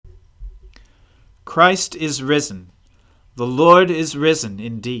Christ is risen. The Lord is risen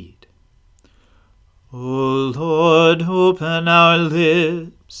indeed. O Lord, open our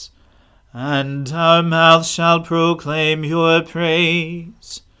lips, and our mouth shall proclaim your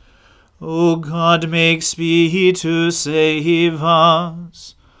praise. O God, make speed to save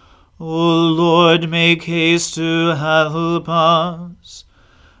us. O Lord, make haste to help us.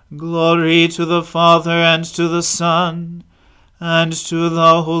 Glory to the Father, and to the Son, and to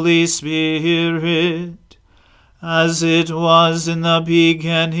the Holy Spirit, as it was in the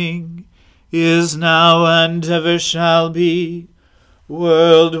beginning, is now, and ever shall be,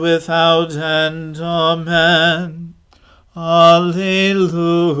 world without end. Amen. Alleluia.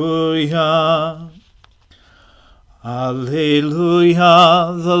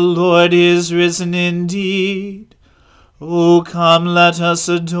 Alleluia. The Lord is risen indeed. O come, let us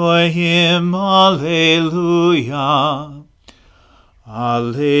adore him. Alleluia.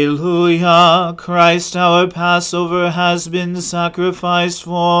 Alleluia. Christ our Passover has been sacrificed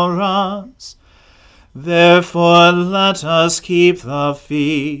for us. Therefore let us keep the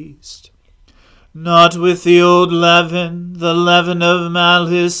feast. Not with the old leaven, the leaven of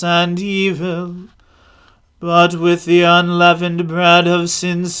malice and evil, but with the unleavened bread of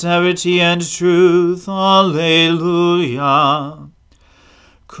sincerity and truth. Alleluia.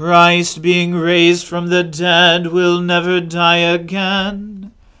 Christ, being raised from the dead, will never die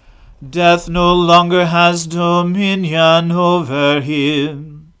again. Death no longer has dominion over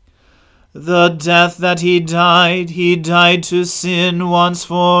him. The death that he died to sin once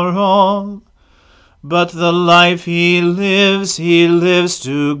for all. But the life he lives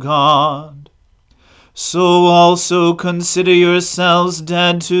to God. So also consider yourselves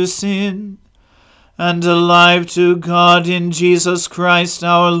dead to sin, and alive to God in Jesus Christ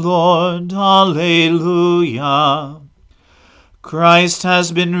our Lord. Alleluia. Christ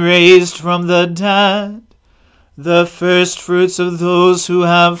has been raised from the dead, the firstfruits of those who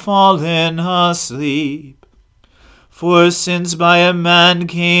have fallen asleep. For since by a man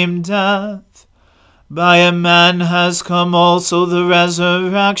came death, by a man has come also the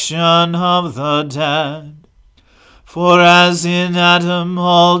resurrection of the dead. For as in Adam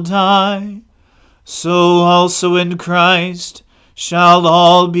all die, so also in Christ shall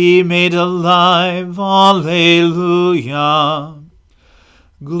all be made alive. Alleluia.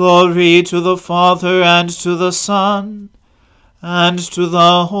 Glory to the Father, and to the Son, and to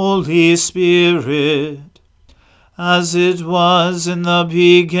the Holy Spirit, as it was in the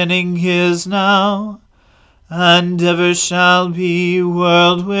beginning, is now, and ever shall be,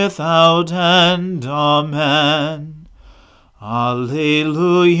 world without end. Amen.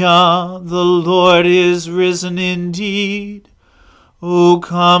 Alleluia. The Lord is risen indeed. O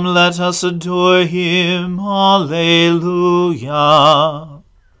come, let us adore him. Alleluia.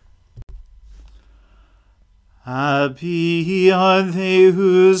 Happy are they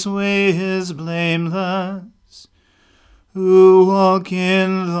whose way is blameless, who walk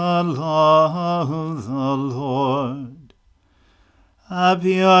in the law of the Lord.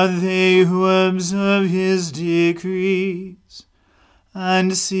 Happy are they who observe his decrees,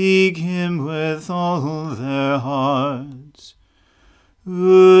 and seek him with all their hearts,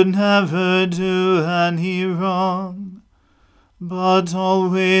 who never do any wrong, but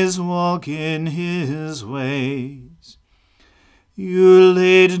always walk in his ways. You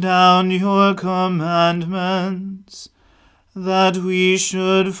laid down your commandments, that we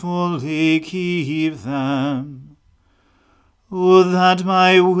should fully keep them. O that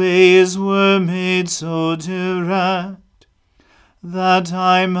my ways were made so direct, that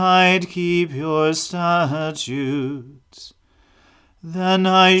I might keep your statutes. Then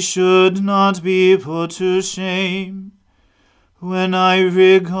I should not be put to shame, when I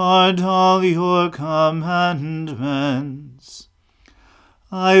regard all your commandments.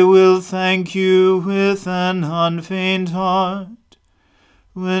 I will thank you with an unfeigned heart,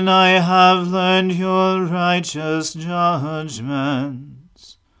 when I have learned your righteous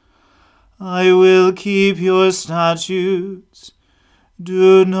judgments. I will keep your statutes.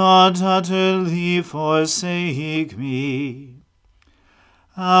 Do not utterly forsake me.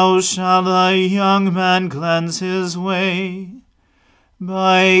 How shall a young man cleanse his way?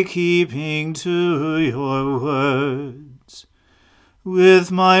 By keeping to your words. With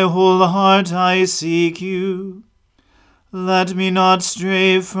my whole heart I seek you. Let me not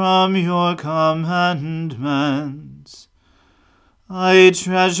stray from your commandments. I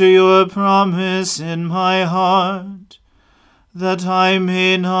treasure your promise in my heart, that I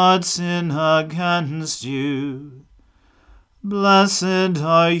may not sin against you. Blessed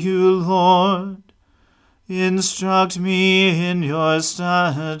are you, Lord. Instruct me in your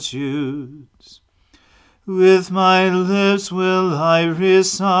statutes. With my lips will I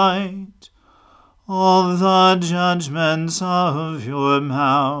recite all the judgments of your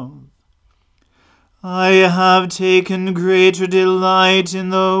mouth. I have taken greater delight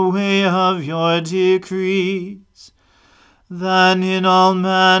in the way of your decrees than in all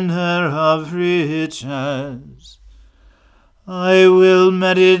manner of riches. I will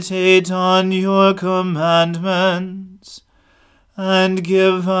meditate on your commandments and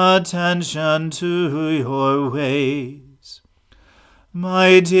give attention to your ways.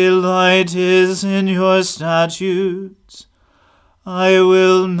 My delight is in your statutes. I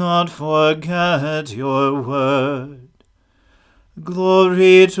will not forget your word.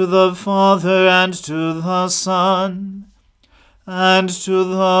 Glory to the Father and to the Son and to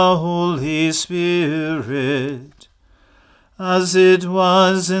the Holy Spirit, as it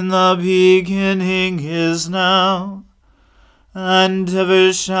was in the beginning, is now, and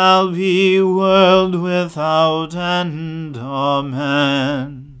ever shall be, world without end.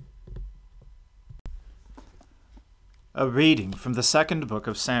 Amen. A reading from the second book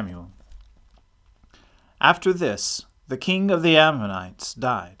of Samuel. After this, the king of the Ammonites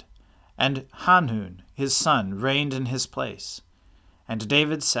died, and Hanun his son reigned in his place. And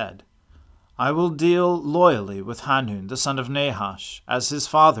David said, I will deal loyally with Hanun the son of Nahash, as his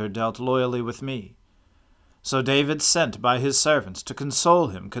father dealt loyally with me. So David sent by his servants to console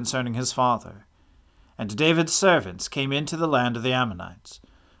him concerning his father. And David's servants came into the land of the Ammonites.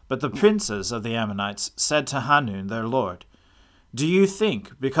 But the princes of the Ammonites said to Hanun their lord, Do you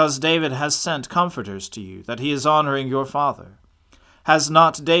think, because David has sent comforters to you, that he is honoring your father? Has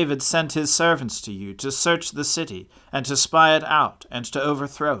not David sent his servants to you to search the city, and to spy it out, and to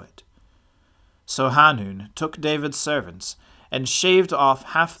overthrow it? So Hanun took David's servants, and shaved off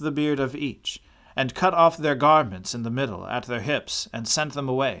half the beard of each, and cut off their garments in the middle at their hips, and sent them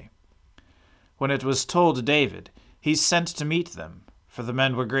away. When it was told David, he sent to meet them, for the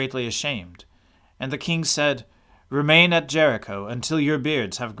men were greatly ashamed. And the king said, Remain at Jericho until your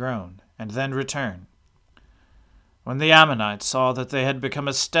beards have grown, and then return. When the Ammonites saw that they had become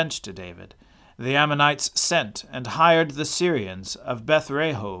a stench to David, the Ammonites sent and hired the Syrians of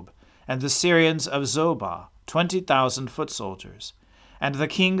Beth-rehob and the Syrians of Zobah, 20,000 foot soldiers, and the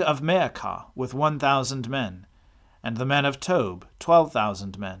king of Maacah with 1,000 men, and the men of Tob,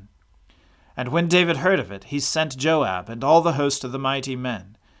 12,000 men. And when David heard of it, he sent Joab and all the host of the mighty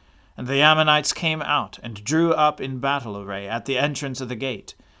men. And the Ammonites came out and drew up in battle array at the entrance of the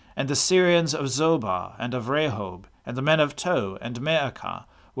gate, and the Syrians of Zobah and of Rehob, and the men of Tob and Maacah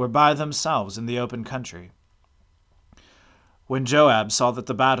were by themselves in the open country. When Joab saw that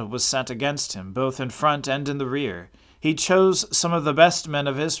the battle was set against him, both in front and in the rear, he chose some of the best men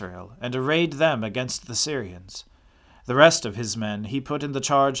of Israel, and arrayed them against the Syrians. The rest of his men he put in the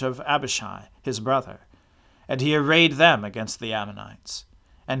charge of Abishai, his brother, and he arrayed them against the Ammonites.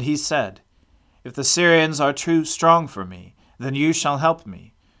 And he said, If the Syrians are too strong for me, then you shall help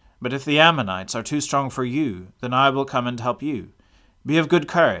me. But if the Ammonites are too strong for you, then I will come and help you. Be of good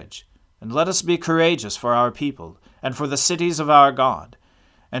courage, and let us be courageous for our people, and for the cities of our God,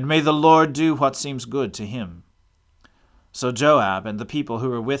 and may the Lord do what seems good to him. So Joab and the people who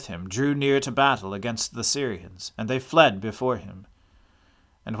were with him drew near to battle against the Syrians, and they fled before him.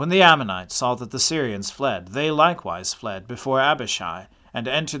 And when the Ammonites saw that the Syrians fled, they likewise fled before Abishai, and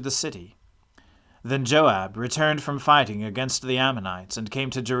entered the city. Then Joab returned from fighting against the Ammonites, and came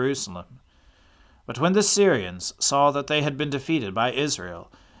to Jerusalem. But when the Syrians saw that they had been defeated by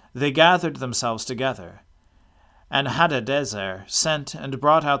Israel, they gathered themselves together. And Hadadezer sent and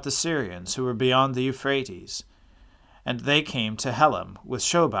brought out the Syrians who were beyond the Euphrates. And they came to Helam, with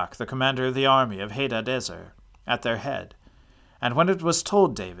Shobach the commander of the army of Hadadezer at their head. And when it was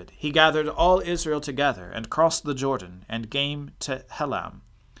told David, he gathered all Israel together, and crossed the Jordan, and came to Helam.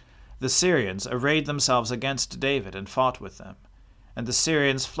 The Syrians arrayed themselves against David, and fought with them. And the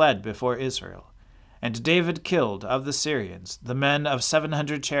Syrians fled before Israel. And David killed of the Syrians the men of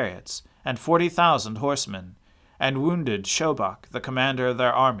 700 chariots, and 40,000 horsemen, and wounded Shobach the commander of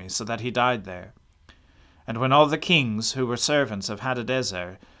their army, so that he died there. And when all the kings who were servants of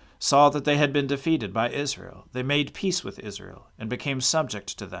Hadadezer saw that they had been defeated by Israel, they made peace with Israel, and became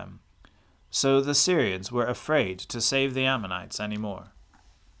subject to them. So the Syrians were afraid to save the Ammonites any more.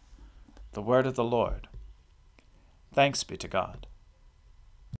 The word of the Lord. Thanks be to God.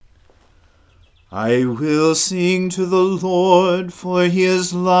 I will sing to the Lord, for he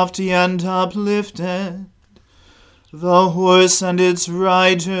is lofty and uplifted. The horse and its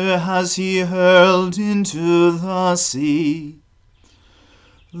rider has he hurled into the sea.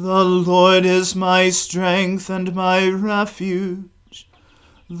 The Lord is my strength and my refuge,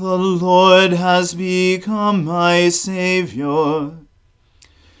 The Lord has become my Saviour.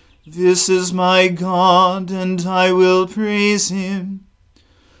 This is my God, and I will praise him,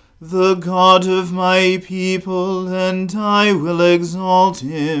 the God of my people, and I will exalt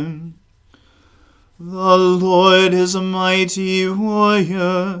him. The Lord is a mighty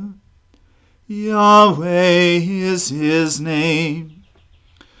warrior. Yahweh is his name.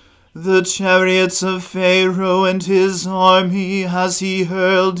 The chariots of Pharaoh and his army has he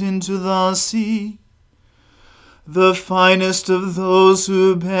hurled into the sea. The finest of those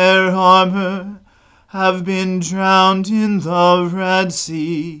who bear armor have been drowned in the Red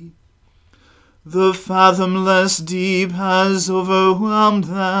Sea. The fathomless deep has overwhelmed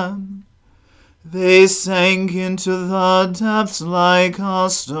them. They sank into the depths like a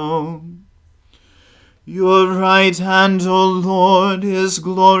stone. Your right hand, O Lord, is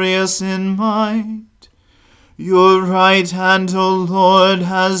glorious in might. Your right hand, O Lord,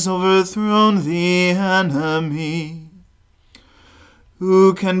 has overthrown the enemy.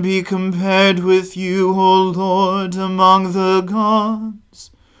 Who can be compared with you, O Lord, among the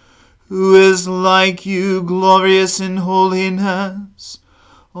gods? Who is like you, glorious in holiness,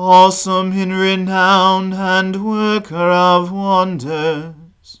 awesome in renown, and worker of wonders?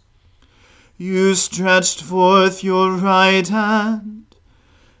 You stretched forth your right hand.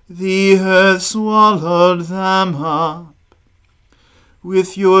 The earth swallowed them up.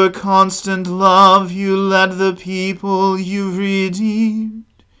 With your constant love you led the people you redeemed.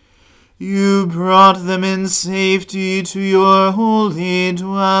 You brought them in safety to your holy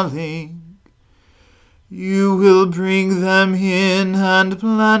dwelling. You will bring them in and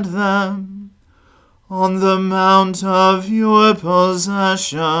plant them on the mount of your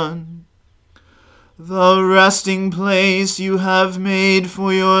possession, the resting place you have made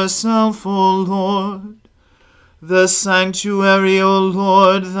for yourself, O Lord, the sanctuary, O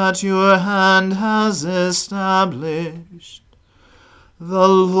Lord, that your hand has established. The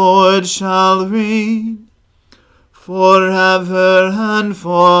Lord shall reign forever and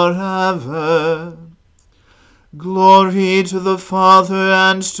forever. Glory to the Father,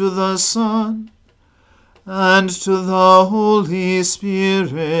 and to the Son, and to the Holy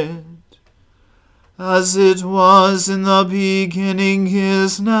Spirit, as it was in the beginning,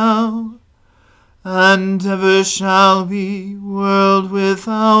 is now, and ever shall be, world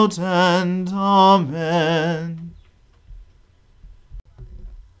without end. Amen.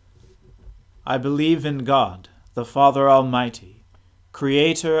 I believe in God, the Father Almighty,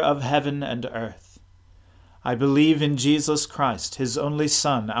 creator of heaven and earth. I believe in Jesus Christ, his only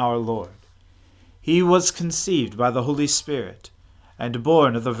Son, our Lord. He was conceived by the Holy Spirit, and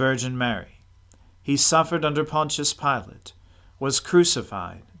born of the Virgin Mary. He suffered under Pontius Pilate, was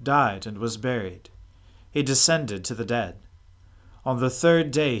crucified, died, and was buried. He descended to the dead. On the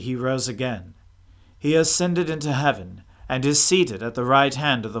third day he rose again. He ascended into heaven, and is seated at the right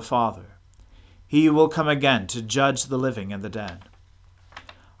hand of the Father. He will come again to judge the living and the dead.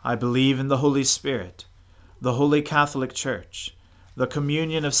 I believe in the Holy Spirit, the Holy Catholic Church, the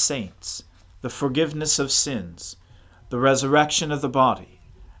communion of saints, the forgiveness of sins, the resurrection of the body,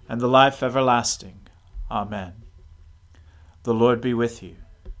 and the life everlasting. Amen. The Lord be with you.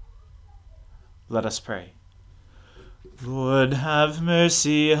 Let us pray. Lord, have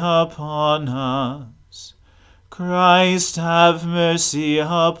mercy upon us. Christ, have mercy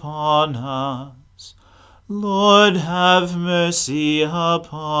upon us. Lord, have mercy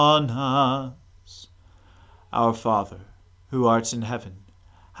upon us. Our Father, who art in heaven,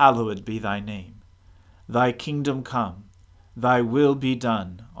 hallowed be thy name. Thy kingdom come. Thy will be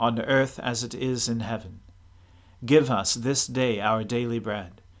done, on earth as it is in heaven. Give us this day our daily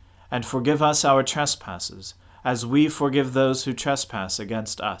bread, and forgive us our trespasses, as we forgive those who trespass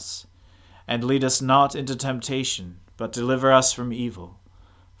against us. And lead us not into temptation, but deliver us from evil.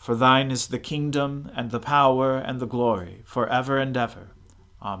 For thine is the kingdom, and the power, and the glory, forever and ever.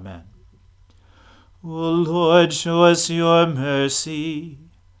 Amen. O Lord, show us your mercy,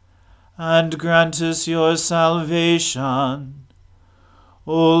 and grant us your salvation.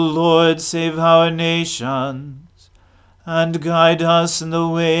 O Lord, save our nations, and guide us in the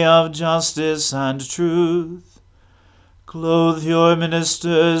way of justice and truth. Clothe your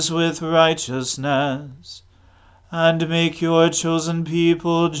ministers with righteousness, and make your chosen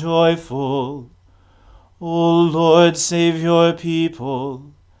people joyful. O Lord, save your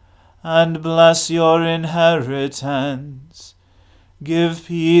people, and bless your inheritance. Give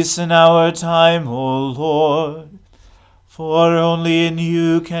peace in our time, O Lord, for only in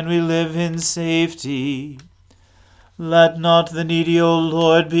you can we live in safety. Let not the needy, O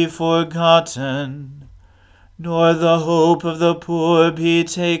Lord, be forgotten, nor the hope of the poor be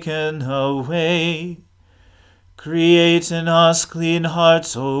taken away. Create in us clean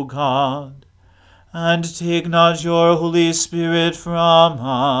hearts, O God, and take not your Holy Spirit from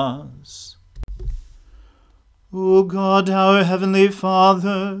us. O God, our heavenly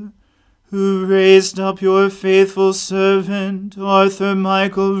Father, who raised up your faithful servant, Arthur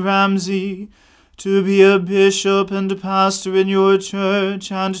Michael Ramsey, to be a bishop and pastor in your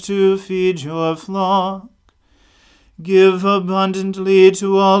church and to feed your flock, give abundantly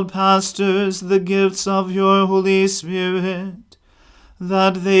to all pastors the gifts of your Holy Spirit,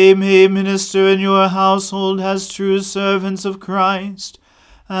 that they may minister in your household as true servants of Christ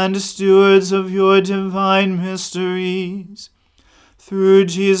and stewards of your divine mysteries. Through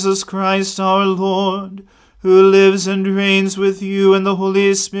Jesus Christ our Lord, who lives and reigns with you and the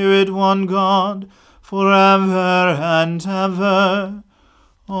Holy Spirit, one God, forever and ever.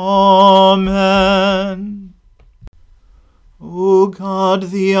 Amen. O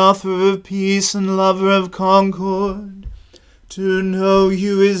God, the author of peace and lover of concord, to know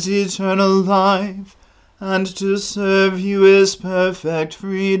you is eternal life, and to serve you is perfect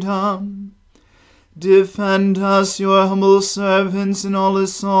freedom. Defend us, your humble servants, in all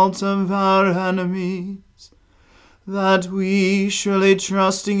assaults of our enemies, that we, surely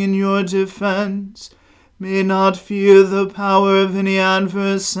trusting in your defense, may not fear the power of any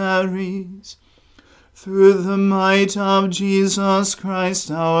adversaries. Through the might of Jesus Christ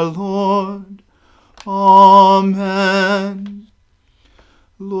our Lord. Amen.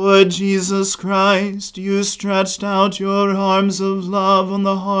 Lord Jesus Christ, you stretched out your arms of love on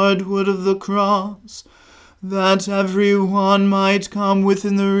the hard wood of the cross, that every one might come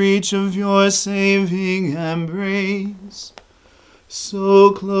within the reach of your saving embrace. So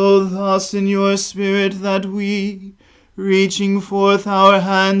clothe us in your Spirit that we, reaching forth our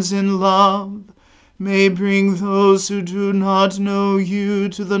hands in love, may bring those who do not know you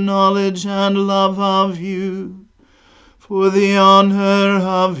to the knowledge and love of you, for the honor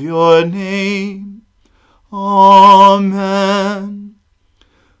of your name. Amen.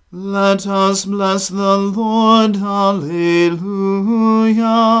 Let us bless the Lord. Alleluia.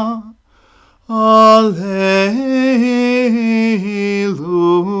 Alleluia.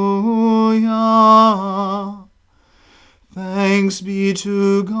 Thanks be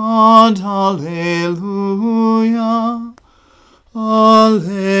to God. Alleluia.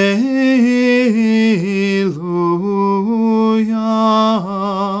 Alleluia.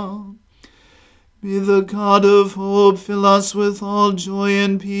 May the God of hope fill us with all joy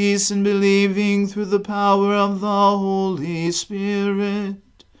and peace in believing through the power of the Holy Spirit.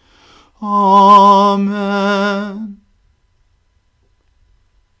 Amen.